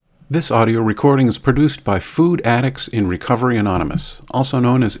This audio recording is produced by Food Addicts in Recovery Anonymous, also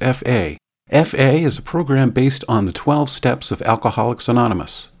known as FA. FA is a program based on the 12 steps of Alcoholics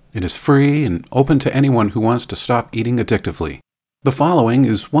Anonymous. It is free and open to anyone who wants to stop eating addictively. The following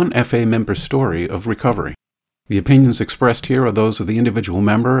is one FA member's story of recovery. The opinions expressed here are those of the individual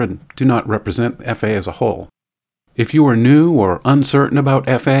member and do not represent FA as a whole. If you are new or uncertain about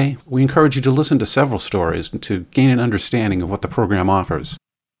FA, we encourage you to listen to several stories to gain an understanding of what the program offers.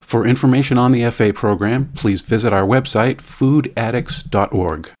 For information on the FA program, please visit our website,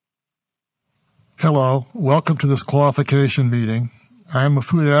 foodaddicts.org. Hello, welcome to this qualification meeting. I am a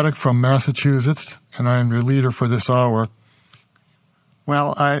food addict from Massachusetts, and I am your leader for this hour.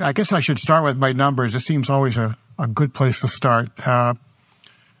 Well, I guess I should start with my numbers. It seems always a good place to start.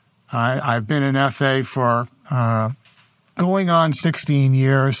 I've been in FA for going on 16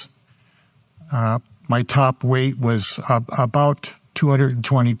 years. My top weight was about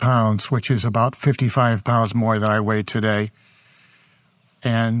 220 pounds, which is about 55 pounds more than I weigh today.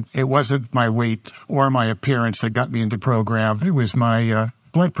 And it wasn't my weight or my appearance that got me into the program. It was my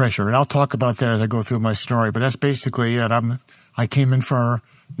blood pressure. And I'll talk about that as I go through my story. But that's basically it. I came in for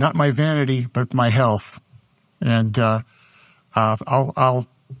not my vanity, but my health. And I'll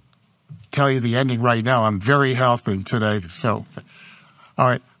tell you the ending right now. I'm very healthy today. So, all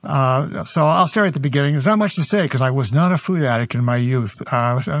right. So I'll start at the beginning. There's not much to say because I was not a food addict in my youth.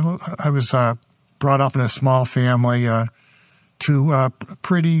 I was brought up in a small family to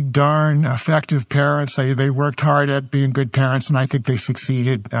pretty darn effective parents. They worked hard at being good parents, and I think they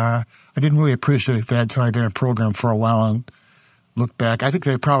succeeded. I didn't really appreciate that until I'd been in a program for a while and look back. I think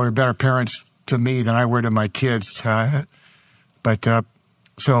they probably were better parents to me than I were to my kids.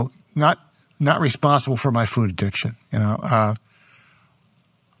 So not responsible for my food addiction,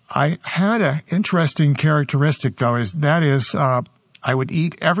 I had an interesting characteristic, though, I would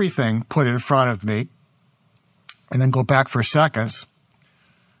eat everything put in front of me and then go back for seconds.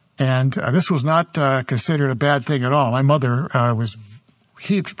 And this was not considered a bad thing at all. My mother was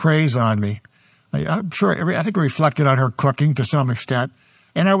heaped praise on me. I'm sure, I think it reflected on her cooking to some extent.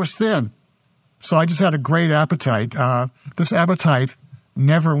 And I was thin. So I just had a great appetite. This appetite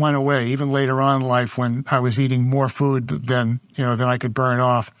never went away, even later on in life when I was eating more food than I could burn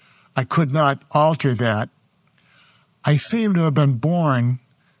off. I could not alter that. I seem to have been born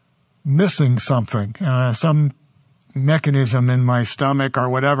missing something, some mechanism in my stomach or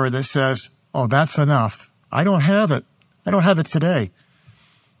whatever that says, oh, that's enough. I don't have it. I don't have it today.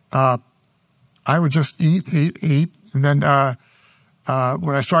 I would just eat. And then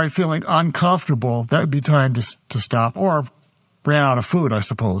when I started feeling uncomfortable, that would be time to stop, or ran out of food, I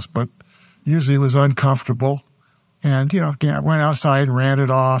suppose. But usually it was uncomfortable. And, I went outside and ran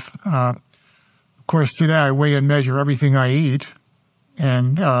it off. Of course, today I weigh and measure everything I eat.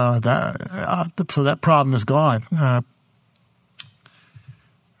 And so that problem is gone.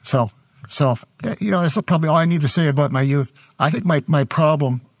 So that's probably all I need to say about my youth. I think my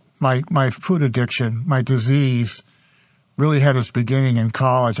problem, my food addiction, my disease really had its beginning in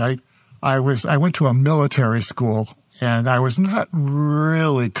college. I went to a military school, and I was not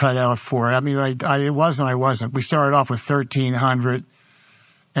really cut out for it. I mean, I wasn't. We started off with 1,300,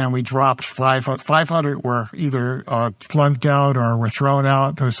 and we dropped 500 were either flunked out or were thrown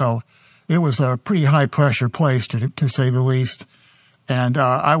out. So it was a pretty high-pressure place, to say the least. And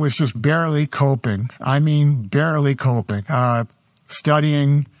I was just barely coping. I mean, barely coping.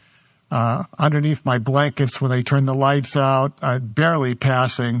 Studying underneath my blankets when they turned the lights out, barely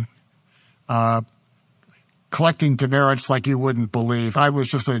passing. Collecting demerits like you wouldn't believe. I was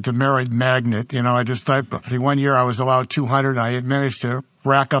just a demerit magnet. The one year I was allowed 200, I had managed to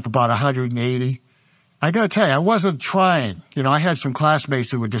rack up about 180. I got to tell you, I wasn't trying. I had some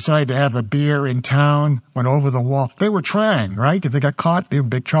classmates who would decide to have a beer in town, went over the wall. They were trying, right? If they got caught, they were in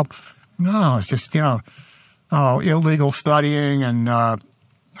big trouble. No, it's just, illegal studying and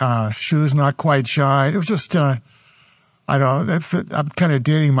shoes not quite shine. It was just, I'm kind of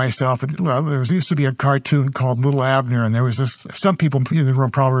dating myself. There used to be a cartoon called Little Abner, and there was this, some people in the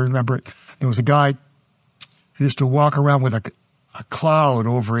room probably remember it. There was a guy who used to walk around with a cloud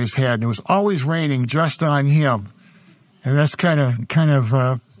over his head, and it was always raining just on him. And that's kind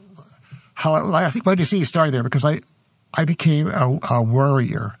of how I think my disease started there, because I became a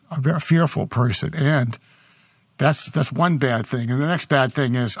worrier, a very fearful person. And that's one bad thing. And the next bad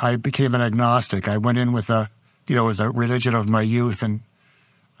thing is I became an agnostic. I went in with as a religion of my youth. And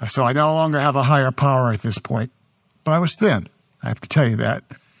so I no longer have a higher power at this point. But I was thin. I have to tell you that.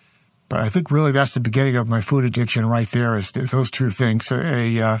 But I think really that's the beginning of my food addiction right there, is those two things,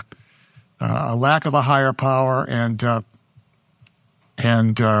 a lack of a higher power and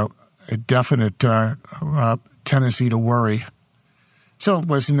a definite tendency to worry. So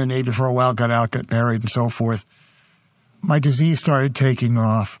was in the Navy for a while, got out, got married, and so forth. My disease started taking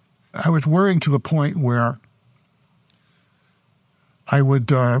off. I was worrying to the point where I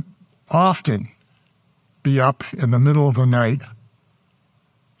would often be up in the middle of the night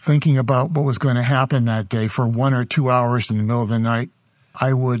thinking about what was going to happen that day for 1 or 2 hours in the middle of the night.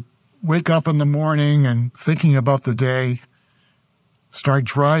 I would wake up in the morning and thinking about the day, start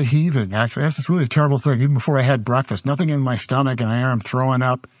dry heaving. Actually, that's a really terrible thing. Even before I had breakfast, nothing in my stomach, and I'm throwing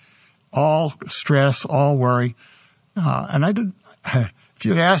up, all stress, all worry. And I did. If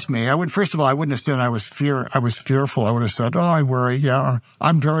you'd asked me, I would. First of all, I wouldn't have said I was fearful. I would have said, "Oh, I worry. Yeah, or,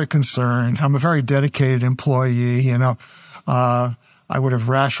 I'm very concerned. I'm a very dedicated employee." I would have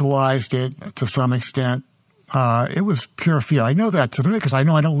rationalized it to some extent. It was pure fear. I know that today because I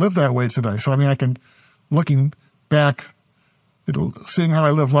know I don't live that way today. So, I can, looking back, seeing how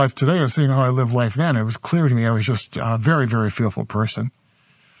I live life today or seeing how I live life then, it was clear to me I was just a very, very fearful person.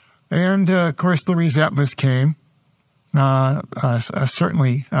 And, of course, the resentments came,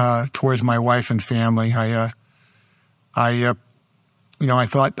 certainly towards my wife and family. I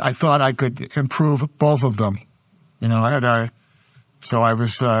thought I could improve both of them. So I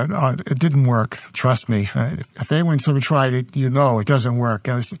was, it didn't work. Trust me. If anyone's ever tried it, it doesn't work.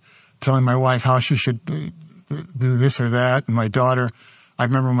 I was telling my wife how she should do this or that. And my daughter, I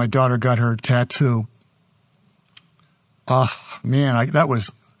remember my daughter got her tattoo. Oh, man, it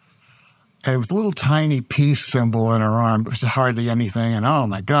was a little tiny peace symbol in her arm. It was hardly anything. And oh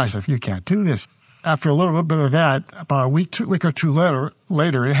my gosh, if you can't do this. After a little bit of that, about a week or two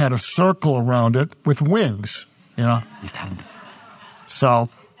later, it had a circle around it with wings, So,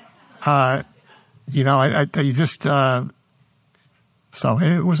 so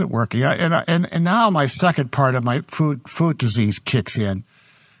it wasn't working. And now my second part of my food disease kicks in.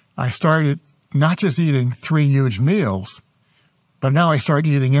 I started not just eating 3 huge meals, but now I started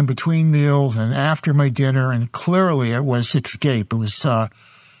eating in between meals and after my dinner, and clearly it was escape. It was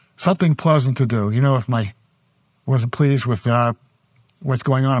something pleasant to do. If I wasn't pleased with what's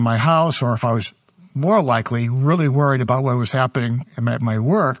going on in my house, or if I was more likely really worried about what was happening at my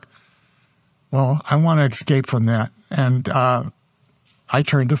work, well, I want to escape from that. And I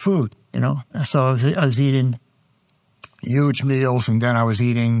turned to food, So I was eating huge meals, and then I was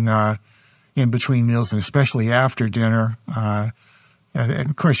eating in between meals, and especially after dinner. And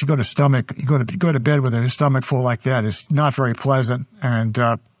of course, you go to bed with a stomach full like that. It's not very pleasant. And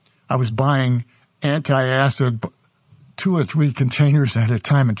I was buying antacid 2 or 3 containers at a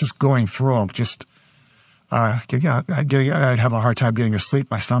time and just going through them. I'd have a hard time getting to sleep.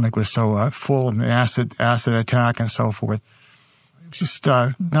 My stomach was so full of acid attack and so forth. It was just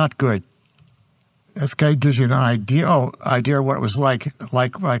not good. This guy gives you an idea of what it was like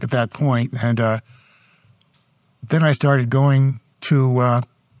at that point. And then I started going to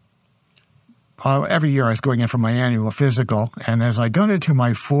every year I was going in for my annual physical. And as I got into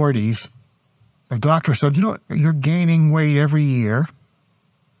my 40s, the doctor said, you're gaining weight every year,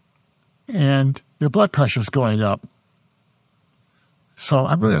 and your blood pressure's going up. So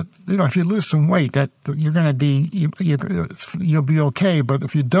I really, if you lose some weight, that you're going to be, you'll be okay. But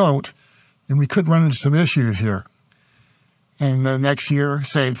if you don't, then we could run into some issues here. And the next year,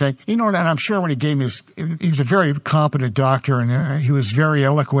 same thing. And I'm sure when he gave me he was a very competent doctor, and he was very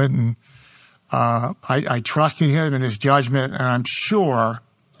eloquent, and I trusted him in his judgment, and I'm sure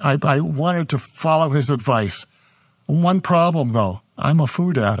I wanted to follow his advice. One problem, though, I'm a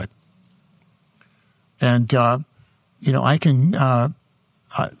food addict. And, I can,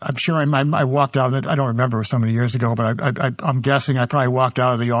 I'm sure I walked out of it. I don't remember so many years ago, but I'm guessing I probably walked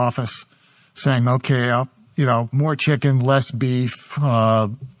out of the office saying, okay, more chicken, less beef,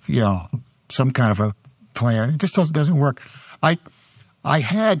 some kind of a plan. It just doesn't work. I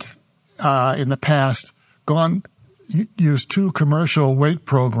had, in the past, used 2 commercial weight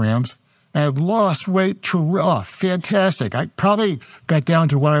programs and have lost weight. Fantastic. I probably got down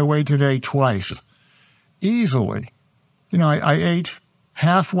to what I weigh today twice. Easily. I ate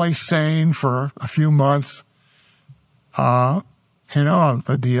halfway sane for a few months. The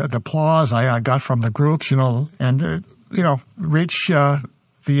applause I got from the groups, and, reach the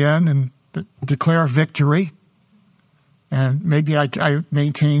end and declare victory. And maybe I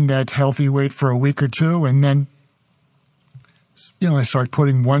maintained that healthy weight for a week or 2, and then, I started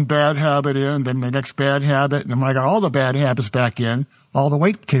putting one bad habit in, then the next bad habit, and when I got all the bad habits back in, all the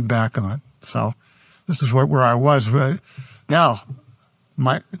weight came back on. So this is where I was. Now,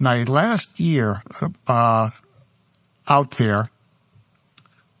 my last year out there,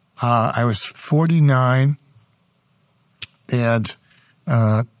 I was 49, and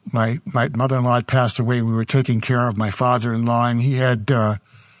my mother-in-law had passed away. We were taking care of my father-in-law, and he had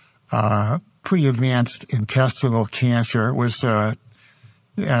pretty advanced intestinal cancer. It was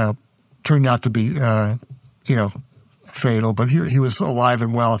turned out to be, fatal, but he was alive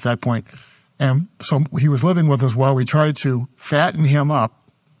and well at that point. And so he was living with us while we tried to fatten him up.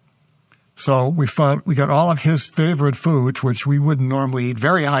 So we got all of his favorite foods, which we wouldn't normally eat,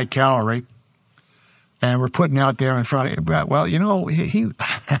 very high calorie. And we're putting out there in front of him. Well, he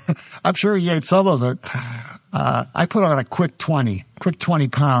I'm sure he ate some of it. I put on a quick 20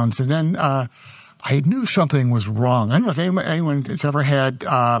 pounds. And then I knew something was wrong. I don't know if anyone has ever had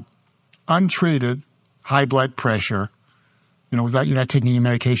untreated high blood pressure, without you're not taking any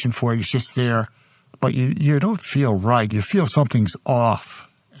medication for it. It's just there. But you don't feel right. You feel something's off.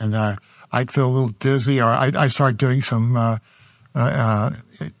 And I'd feel a little dizzy, or I started doing some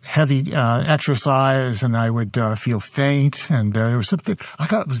heavy exercise, and I would feel faint, and there was something.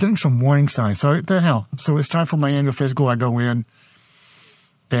 I was getting some warning signs. So it's time for my annual physical. I go in,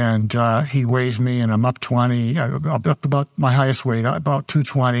 and he weighs me, and I'm up 20. I'm up about my highest weight, about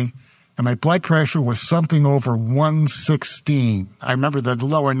 220, and my blood pressure was something over 116. I remember the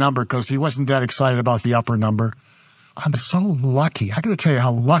lower number because he wasn't that excited about the upper number. I'm so lucky. I got to tell you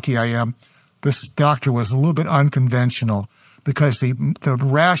how lucky I am. This doctor was a little bit unconventional, because the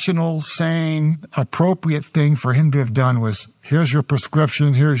rational, sane, appropriate thing for him to have done was, here's your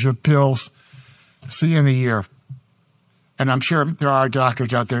prescription, here's your pills, see you in a year. And I'm sure there are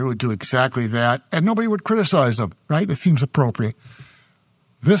doctors out there who would do exactly that, and nobody would criticize them, right? It seems appropriate.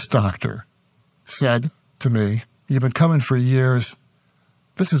 This doctor said to me, you've been coming for years,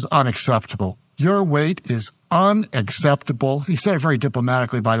 this is unacceptable. Your weight is unacceptable. He said it very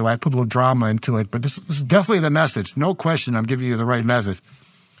diplomatically, by the way. I put a little drama into it, but this is definitely the message. No question, I'm giving you the right message.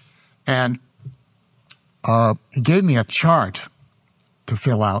 And he gave me a chart to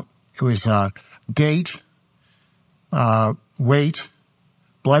fill out. It was date, weight,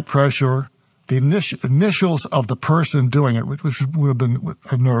 blood pressure, the initials of the person doing it, which would have been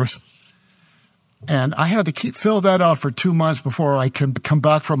a nurse. And I had to fill that out for 2 months before I can come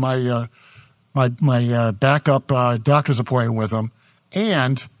back from my backup doctor's appointment with him.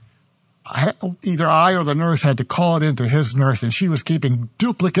 And either I or the nurse had to call it into his nurse, and she was keeping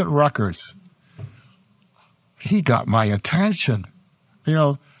duplicate records. He got my attention.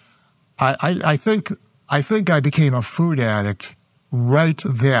 I think I became a food addict right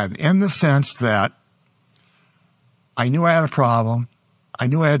then, in the sense that I knew I had a problem. I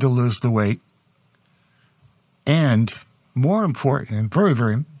knew I had to lose the weight. And more important, and very,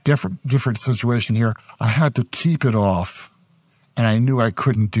 very different situation here, I had to keep it off. And I knew I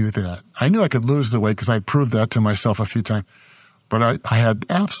couldn't do that. I knew I could lose the weight because I proved that to myself a few times. But I had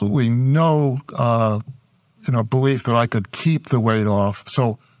absolutely no belief that I could keep the weight off.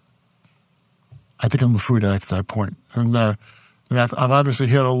 So I think I'm a food addict at that point. And I've obviously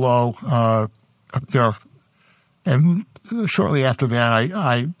hit a low there. And shortly after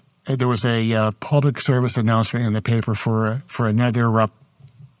that, there was a public service announcement in the paper for another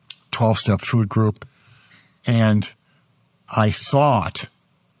 12-step food group. And I saw it,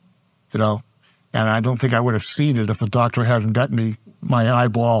 and I don't think I would have seen it if the doctor hadn't got my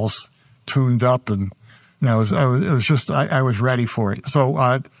eyeballs tuned up, and I was ready for it. So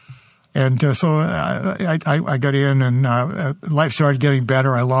I got in, and life started getting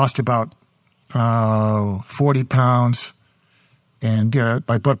better. I lost about 40 pounds, and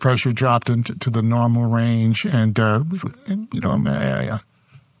my blood pressure dropped into the normal range, and I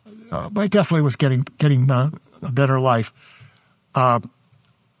definitely was getting a better life. After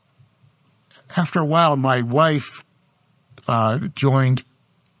a while, my wife joined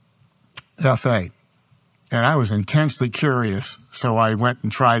FA, and I was intensely curious, so I went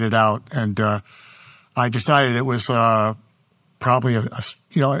and tried it out, and I decided it was probably it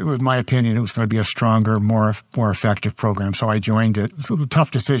was my opinion, it was going to be a stronger, more effective program, so I joined it. It was a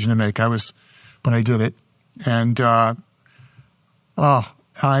tough decision to make, but I did it, and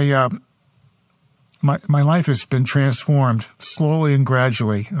my life has been transformed slowly and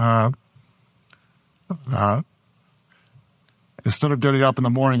gradually. Instead of getting up in the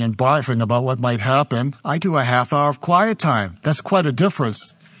morning and barfing about what might happen, I do a half hour of quiet time. That's quite a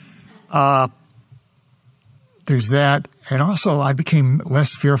difference. There's that. And also, I became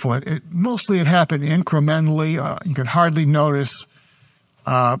less fearful. Mostly it happened incrementally. You could hardly notice.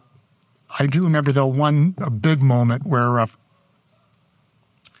 I do remember, though, a big moment where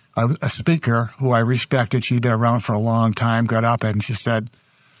a speaker who I respected, she'd been around for a long time, got up and she said,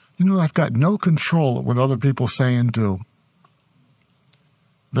 I've got no control of what other people say and do.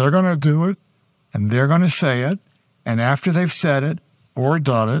 They're going to do it, and they're going to say it, and after they've said it, or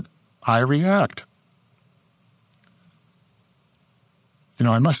done it, I react.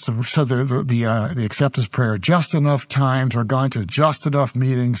 I must have said the acceptance prayer just enough times or gone to just enough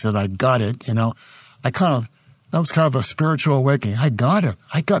meetings that I got it. That was kind of a spiritual awakening. I got it.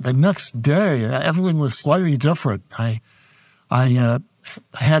 The next day, everything was slightly different. I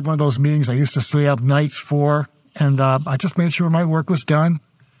had one of those meetings I used to stay up nights for, and I just made sure my work was done.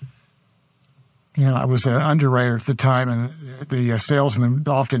 I was an underwriter at the time, and the salesman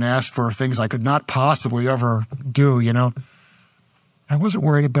often asked for things I could not possibly ever do, I wasn't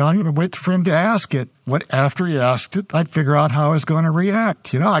worried about it. I'd wait for him to ask it. After he asked it, I'd figure out how I was going to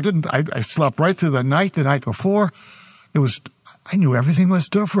react. I slept right through the night before. I knew everything was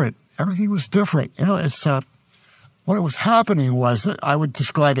different. Everything was different. What was happening was that I would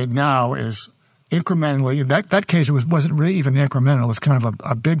describe it now as incrementally. In that case, it wasn't really even incremental. It was kind of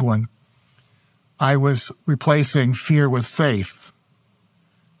a big one. I was replacing fear with faith.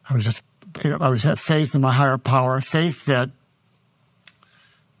 I was had faith in my higher power, faith that,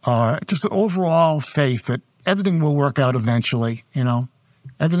 just an overall faith that everything will work out eventually,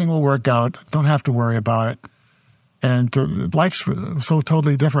 everything will work out. Don't have to worry about it. And life's so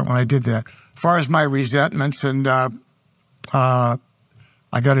totally different when I did that. As far as my resentments, and I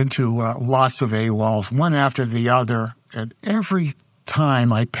got into lots of AWOLs, one after the other, and every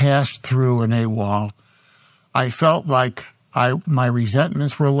time I passed through an AWOL, I felt like my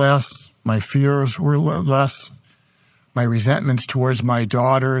resentments were less, my fears were less. My resentments towards my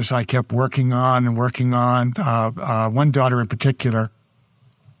daughters, I kept working on and working on. One daughter in particular,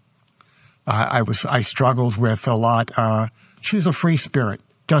 I struggled with a lot. She's a free spirit,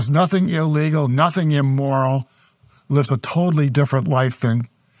 does nothing illegal, nothing immoral, lives a totally different life than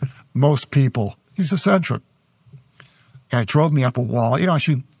most people. She's eccentric. And it drove me up a wall.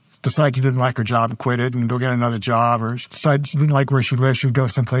 She decided she didn't like her job and quit it and go get another job, or she decided she didn't like where she lived, she'd go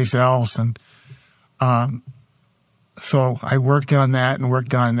someplace else. And so I worked on that,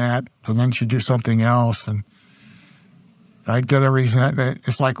 and then she'd do something else, and I'd get a resentment.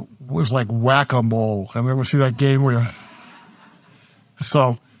 It was like whack-a-mole. I remember see that game where.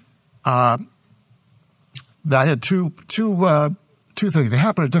 So, I had two things. They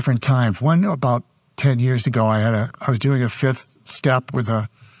happened at different times. One about 10 years ago, I was doing a fifth step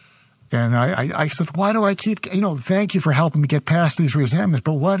and I said, why do I keep? Thank you for helping me get past these resentments,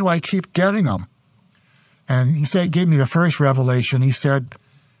 but why do I keep getting them? And he gave me the first revelation. He said,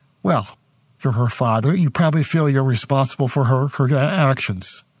 well, you're her father. You probably feel you're responsible for her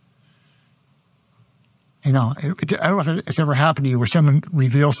actions. I don't know if it's ever happened to you where someone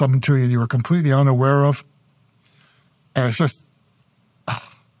reveals something to you you were completely unaware of. And it's just, I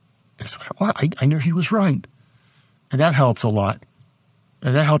knew he was right. And that helps a lot.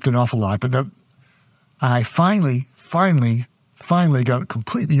 And that helped an awful lot. But I finally got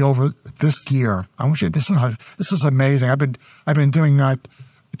completely over this year. I want you. This is amazing. I've been doing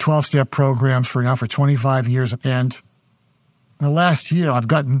 12-step programs for 25 years, and in the last year I've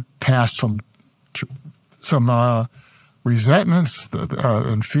gotten past some resentments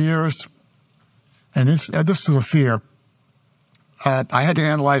and fears. And this is a fear. I had to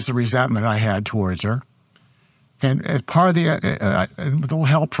analyze the resentment I had towards her. And as part of with a little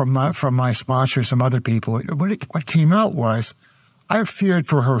help from my sponsor, some other people, what came out was I feared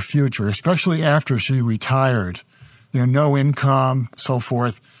for her future, especially after she retired. No income, so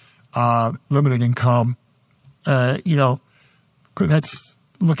forth, limited income. That's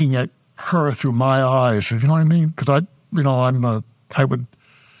looking at her through my eyes. You know what I mean? Because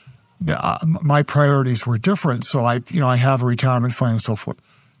my priorities were different. So I have a retirement fund and so forth.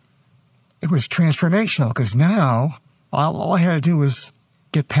 It was transformational because now all I had to do was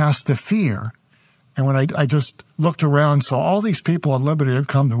get past the fear. And when I just looked around, saw all these people on limited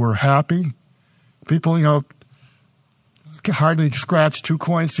income that were happy, people, could hardly scratch two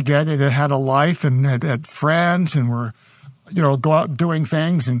coins together, that had a life and had friends and were, go out doing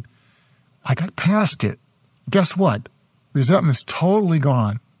things. And I got past it. Guess what? Resentment's totally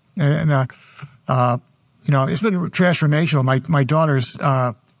gone. And, it's been transformational. My daughter's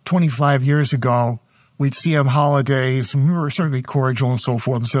 25 years ago, we'd see them holidays, and we were certainly cordial and so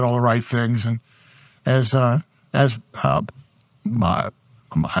forth, and said all the right things. And as I got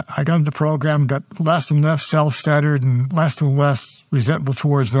into the program, got less and less self-centered and less resentful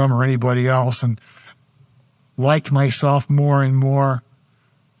towards them or anybody else, and liked myself more and more.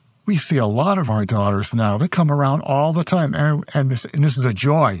 We see a lot of our daughters now. They come around all the time, and this is a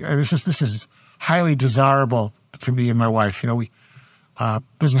joy. And this is highly desirable for me and my wife.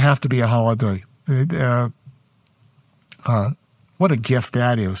 Doesn't have to be a holiday. What a gift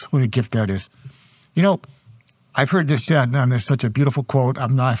that is. What a gift that is. I've heard this said, and it's such a beautiful quote.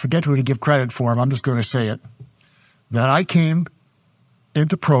 I forget who to give credit for. I'm just going to say it. That I came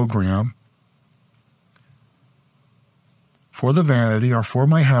into program for the vanity or for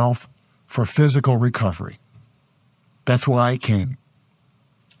my health, for physical recovery. That's why I came.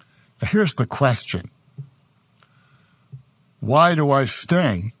 Now here's the question. Why do I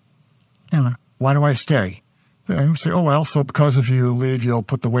stay? Why do I stay? I say, oh, well, so because if you leave, you'll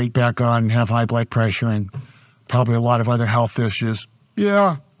put the weight back on and have high blood pressure and probably a lot of other health issues.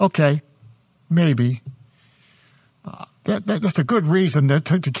 Yeah, okay, maybe. That's a good reason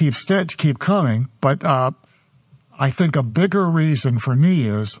to keep coming. But I think a bigger reason for me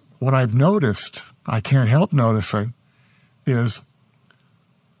is what I've noticed, I can't help noticing, is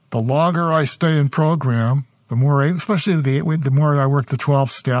the longer I stay in program, the more, especially the more I work the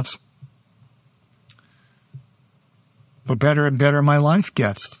 12 steps, the better and better my life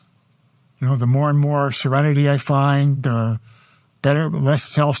gets. The more and more serenity I find, the better, less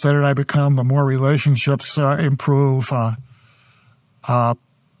self-centered I become, the more relationships improve. That's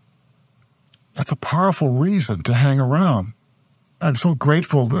a powerful reason to hang around. I'm so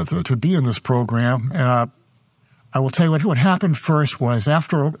grateful to be in this program. I will tell you what happened first was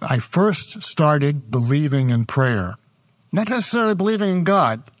after I first started believing in prayer, not necessarily believing in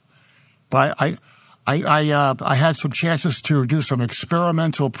God, but I had some chances to do some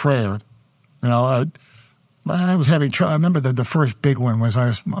experimental prayer. I was having trouble. I remember the first big one was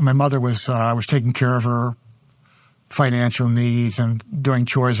my mother was I was taking care of her financial needs and doing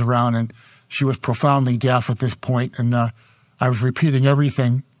chores around, and she was profoundly deaf at this point, and I was repeating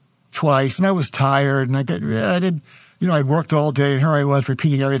everything twice, and I was tired, and I'd worked all day, and here I was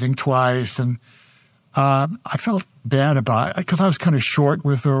repeating everything twice, and I felt bad about it because I was kind of short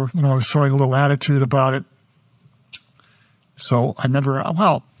with her. I was showing a little attitude about it. So I remember,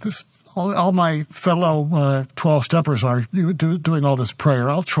 all my fellow 12-steppers are doing all this prayer.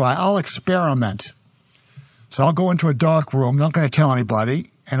 I'll experiment. So I'll go into a dark room, not going to tell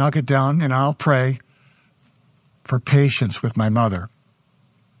anybody, and I'll get down and I'll pray for patience with my mother.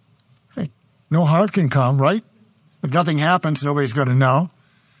 Hey, no harm can come, right? If nothing happens, nobody's going to know.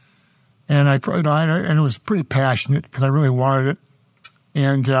 And I prayed, and it was pretty passionate because I really wanted it.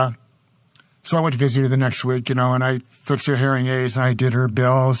 And so I went to visit her the next week, and I fixed her hearing aids, and I did her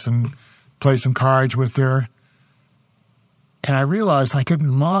bills and played some cards with her. And I realized I couldn't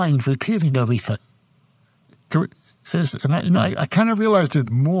mind repeating everything. And I kind of realized it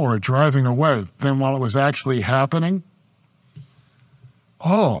more driving away than while it was actually happening.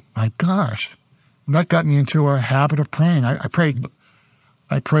 Oh, my gosh. That got me into a habit of praying. I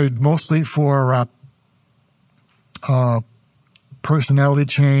prayed mostly for personality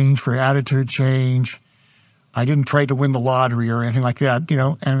change, for attitude change. I didn't pray to win the lottery or anything like that,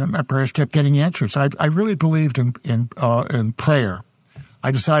 and my prayers kept getting answers. I really believed in prayer. I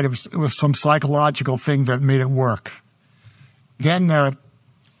decided it was some psychological thing that made it work. Then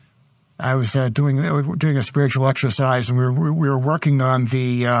I was doing a spiritual exercise, and we were working on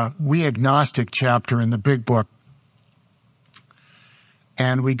the We Agnostic chapter in the Big Book.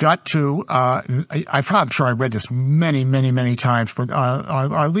 And we got to, I'm sure I read this many, many, many times, but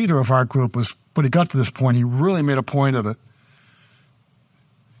our leader of our group when he got to this point, he really made a point of it.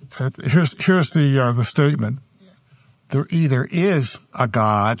 Here's the statement. There either is a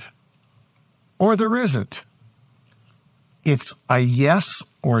God or there isn't. It's a yes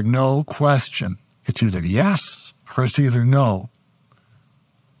or no question. It's either yes or it's either no.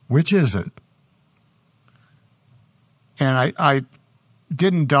 Which is it? And I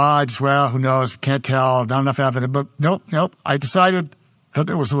didn't dodge, well, who knows, can't tell, not enough evidence, but nope. I decided that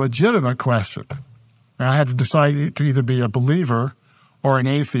it was a legitimate question. And I had to decide to either be a believer or an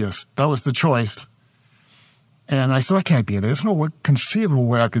atheist. That was the choice. And I said, I can't be an atheist. There's no conceivable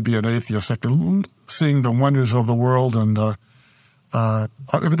way I could be an atheist after seeing the wonders of the world, and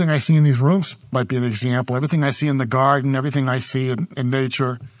everything I see in these rooms might be an example. Everything I see in the garden, everything I see in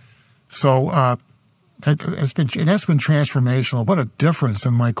nature. So that's been transformational. What a difference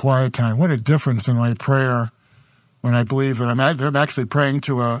in my quiet time. What a difference in my prayer when I believe that I'm actually praying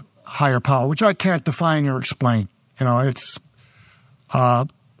to a higher power, which I can't define or explain. It's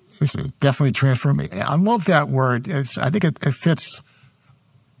definitely transforming. I love that word. I think it fits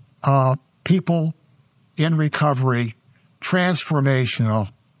people in recovery,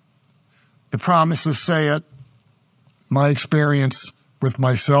 transformational. The promises say it. My experience with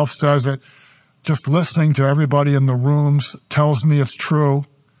myself says it. Just listening to everybody in the rooms tells me it's true,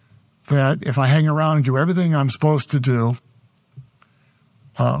 that if I hang around and do everything I'm supposed to do,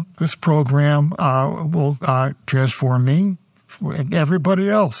 this program will transform me and everybody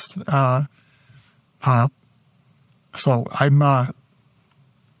else. So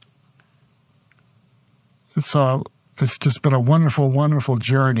it's just been a wonderful, wonderful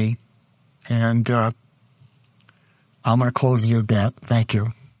journey. And I'm going to close with that. Thank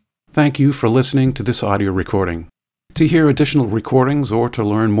you. Thank you for listening to this audio recording. To hear additional recordings or to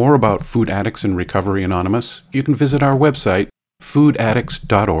learn more about Food Addicts in Recovery Anonymous, you can visit our website,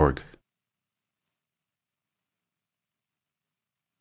 foodaddicts.org.